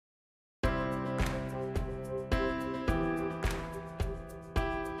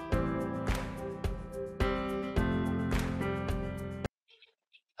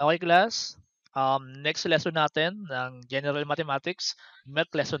Okay, class. Next lesson natin ng General Mathematics,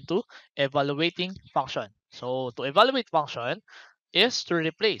 Math Lesson 2, Evaluating Function. So, to evaluate function is to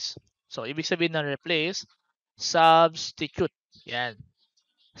replace. So, ibig sabihin ng replace, substitute. Yan.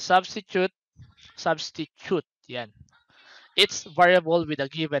 Substitute, substitute. Yan. It's variable with a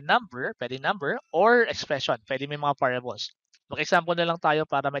given number, pwede number, or expression, pwede may mga variables. Mag-example na lang tayo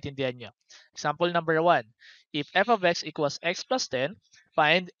para maintindihan nyo. Example number 1. If f of x equals x plus 10,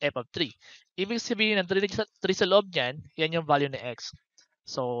 find f of 3. Ibig sabihin ng 3 sa loob niyan, yan yung value ni x.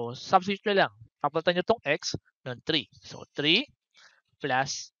 So, substitute nyo lang. Papalitan nyo itong x ng 3. So, 3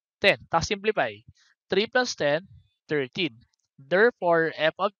 plus 10. Tapos simplify. 3 plus 10, 13. Therefore,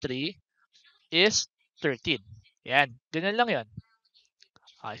 f of 3 is 13. Yan. Ganyan lang yan.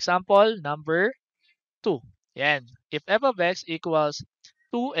 Example number 2. Yan. If f of x equals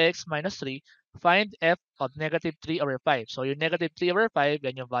 2x minus 3, find f of negative 3 over 5. So, yung negative 3 over 5,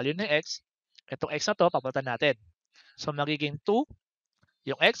 yan yung value ng x. Itong x na to, papalitan natin. So, magiging 2.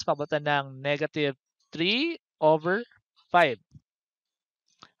 Yung x, papalitan ng negative 3 over 5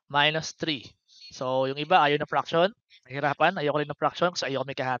 minus 3. So, yung iba, ayaw na fraction. Nahirapan. Ayoko rin ng fraction kasi ayoko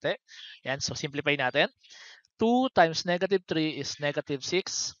may kahati. Yan. So, simplify natin. 2 times negative 3 is negative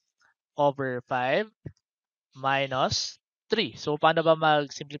 6 over 5 minus 3. So, paano ba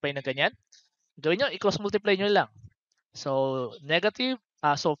mag-simplify ng ganyan? Gawin nyo, i-cross multiply nyo lang. So, 5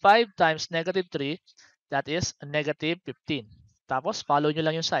 times negative 3, that is negative 15. Tapos, follow nyo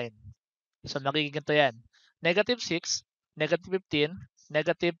lang yung sign. So, magiging ganito yan. Negative 6, negative 15,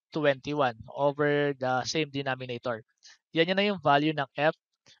 negative 21 over the same denominator. Yan na yung value ng f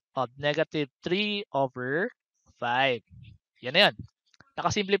of negative 3 over 5. Yan na yan.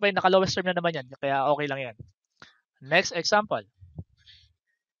 Nakasimplify, naka-lowest term na naman yan. Kaya okay lang yan. Next example.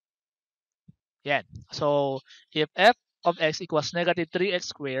 Yan. So, if f of x equals negative 3x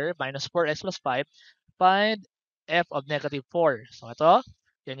squared minus 4x plus 5, find f of negative 4. So, ito,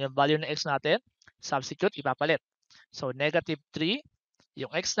 yan yung value ng x natin. Substitute, ipapalit. So, negative 3,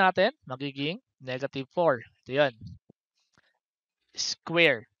 yung x natin, magiging negative 4. Ito yun.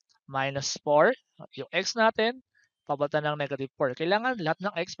 Square minus 4, yung x natin, pabalitan ng negative 4. Kailangan lahat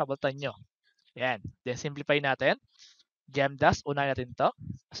ng x pabalitan nyo. Yan. Then, simplify natin. Gemdas, unahin natin to.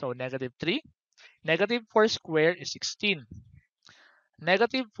 So, negative 3. Negative 4 squared is 16.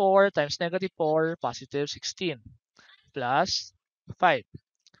 Negative 4 times negative 4, positive 16. Plus 5.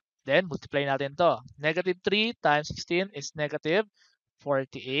 Then, multiply natin to. Negative 3 times 16 is negative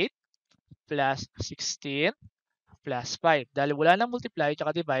 48 plus 16 plus 5. Dahil wala nang multiply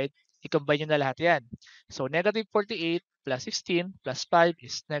at divide, i-combine nyo na lahat yan. So, negative 48 plus 16 plus 5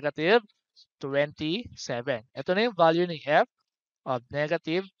 is negative 27. Ito na yung value ni f of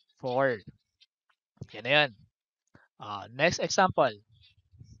negative 4. Yan na yan. Next example.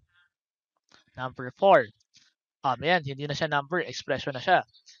 Number 4. Yan, hindi na siya number, expression na siya.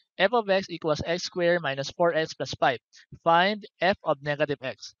 F of x equals x squared minus 4x plus 5. Find f of negative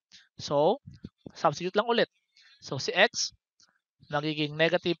x. So, substitute lang ulit. So, si x, magiging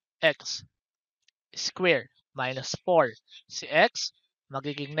negative x squared minus 4. Si x,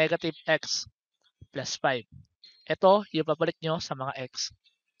 magiging negative x plus 5. Ito, yung papalit nyo sa mga x.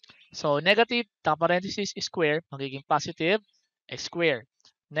 So, negative, parenthesis square, magiging positive x squared.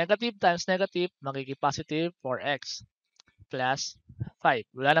 Negative times negative, magiging positive 4x plus 5.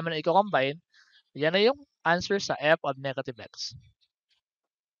 Wala naman na i-combine. Yan na yung answer sa f of negative x.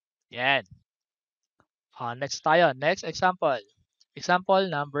 Yan. Next tayo. Next example. Example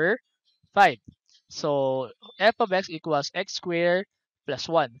number 5. So, f of x equals x squared plus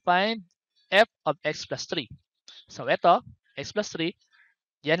 1. Find f of x plus 3. So, ito, x plus 3,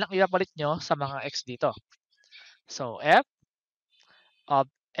 yan lang ipapalit nyo sa mga x dito. So, f of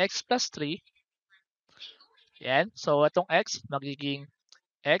x plus 3, yan. So, itong x, magiging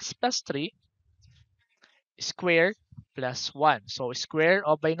x plus 3 square plus 1. So, square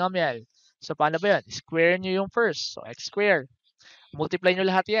of binomial. So, paano ba yan? Square nyo yung first. So, x square. Multiply nyo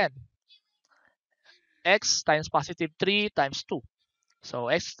lahat yan. X times positive 3 times 2. So,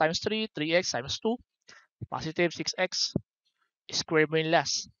 x times 3, 3x times 2. Positive 6x. Square mo yung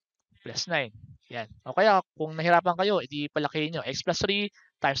last. Plus 9. Yan. O kaya, kung nahirapan kayo, edi palakihin nyo. X plus 3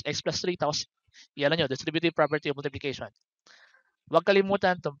 times x plus 3. Tapos, yan nyo, distributive property of multiplication. Huwag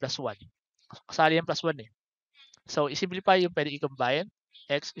kalimutan itong plus 1. Kasali yung plus 1 eh. So, i-simplify yung pwede i-combine.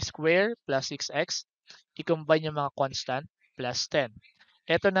 X squared plus 6x. I-combine yung mga constant plus 10.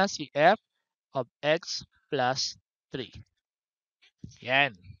 Ito na si f of x plus 3.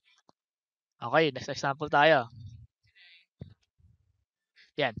 Yan. Okay, next example tayo.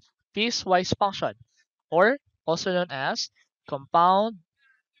 Yan. Piecewise function or also known as compound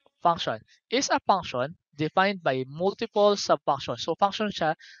function is a function defined by multiple subfunctions. So function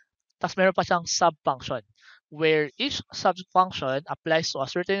siya, tapos meron pa siyang subfunction where each subfunction applies to a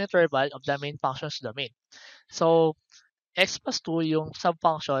certain interval of the main function's domain. So x plus 2 yung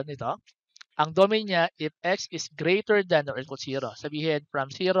subfunction nito. Ang domain niya if x is greater than or equal to 0. Sabihin from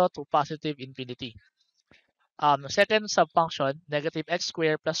 0 to positive infinity. Second subfunction, negative x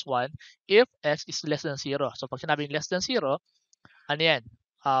squared plus 1 if x is less than 0. So pag sinabing less than 0, ano yan?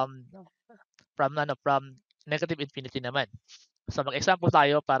 From negative infinity naman. So mag-example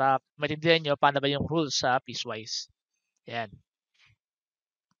tayo para maintindihan nyo paano ba yung rules sa piecewise. Yan.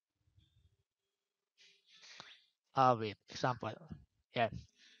 Wait. Example. Yan.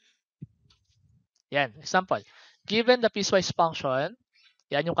 Yan. Example. Given the piecewise function,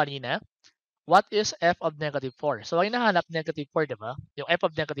 yan yung kanina, what is f of negative 4? So, ang hinahanap negative 4, di ba? Yung f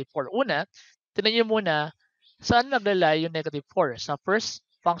of negative 4. Una, tinan nyo muna, saan naglalay yung negative 4? Sa first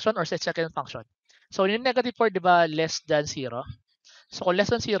function or sa second function? So, yung negative 4, di ba, less than 0? So, kung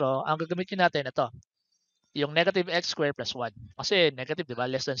less than 0, ang gagamitin natin, ito, yung negative x squared plus 1. Kasi negative, di ba,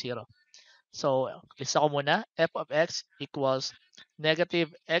 less than 0. So, lista ko muna, f of x equals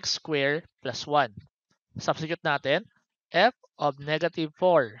negative x squared plus 1. Substitute natin, f of negative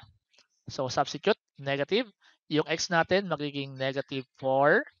 4. So, substitute, negative. Yung x natin, magiging negative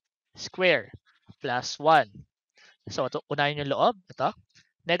 4 square plus 1. So, ito, unahin yung loob. Ito,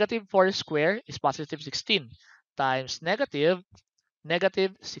 negative 4 square is positive 16 times negative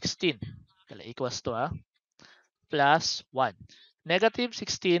 16. Kaya equals to plus 1. Negative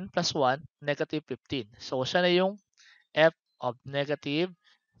 16 plus 1, negative 15. So, siya na yung f of negative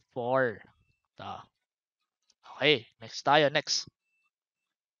 4. Ito. Okay, next tayo. Next.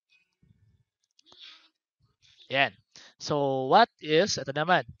 Yan. So, what is, ito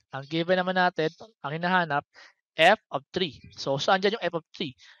naman, ang given naman natin, ang hinahanap, f of 3. So, saan dyan yung f of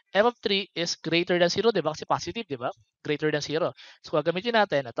 3? f of 3 is greater than 0, di ba? Kasi positive, di ba? Greater than 0. So, gagamitin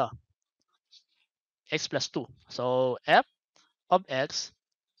natin, ito, x plus 2. So, f of x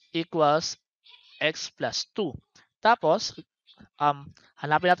equals x plus 2. Tapos,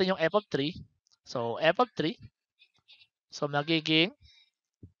 hanapin natin yung f of 3. So, f of 3. So, magiging,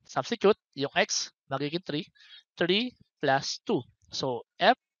 substitute, yung x, magiging 3. 3 plus 2. So,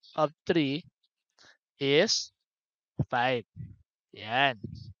 f of 3 is 5. Yan.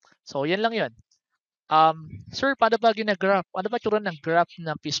 So, yan lang yun. Sir, paano ba gina-graph? Ano ba tsura ng graph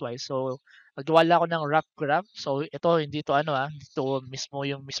ng piecewise? So, nagwala ako ng rough graph. So, ito, hindi to ito mismo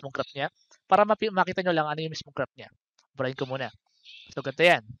yung mismong graph niya. Para makita nyo lang ano yung mismong graph niya. Burahin ko muna. So, ganito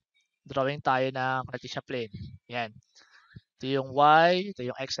yan. Drawing tayo ng Cartesian plane. Yan. Ito yung y, ito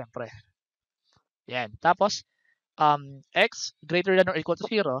yung x, siyempre. Yan. Tapos, x greater than or equal to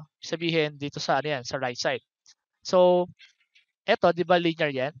 0, sabihin dito sa sa right side. So, eto, di ba linear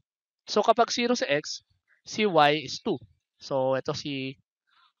yan? So, kapag 0 si x, si y is 2. So, ito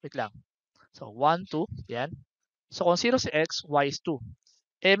wait lang. So, 1, 2, yan. So, kung 0 si x, y is 2.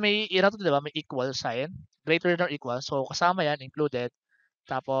 May, di ba, may equal sign. Greater than or equal. So, kasama yan, included.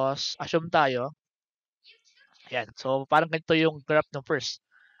 Tapos, assume tayo. Yan. So, parang ganito yung graph ng first.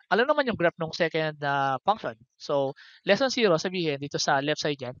 Alam naman yung graph ng second function. So, less than 0, sabihin dito sa left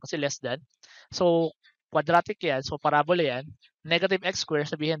side yan, kasi less than. So, quadratic yan, so parabola yan. Negative x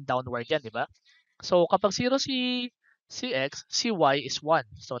squared, sabihin downward yan, di ba? So, kapag 0 si x, si y is 1.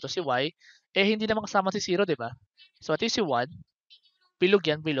 So, ito si y, hindi naman kasama si 0, di ba? So, ito si 1, bilog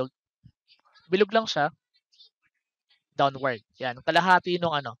yan, bilog. Bilog lang siya, downward. Yan, kalahati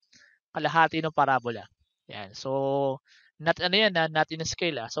ng parabola. Yan, so, not in a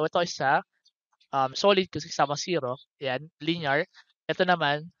scale. So, ito is solid kasi kasama 0. Yan, linear. Ito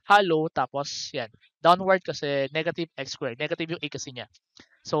naman, hollow, tapos yan, downward kasi negative x squared. Negative yung a kasi niya.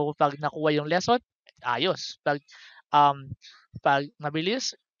 So, pag nakuha yung lesson, ayos. Pag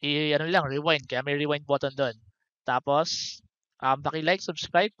mabilis, rewind. Kaya may rewind button doon. Tapos, paki-like,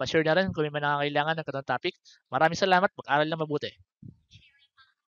 subscribe, pa-share na rin kung may mga nangangailangan ng katong topic. Maraming salamat. Mag-aral na mabuti.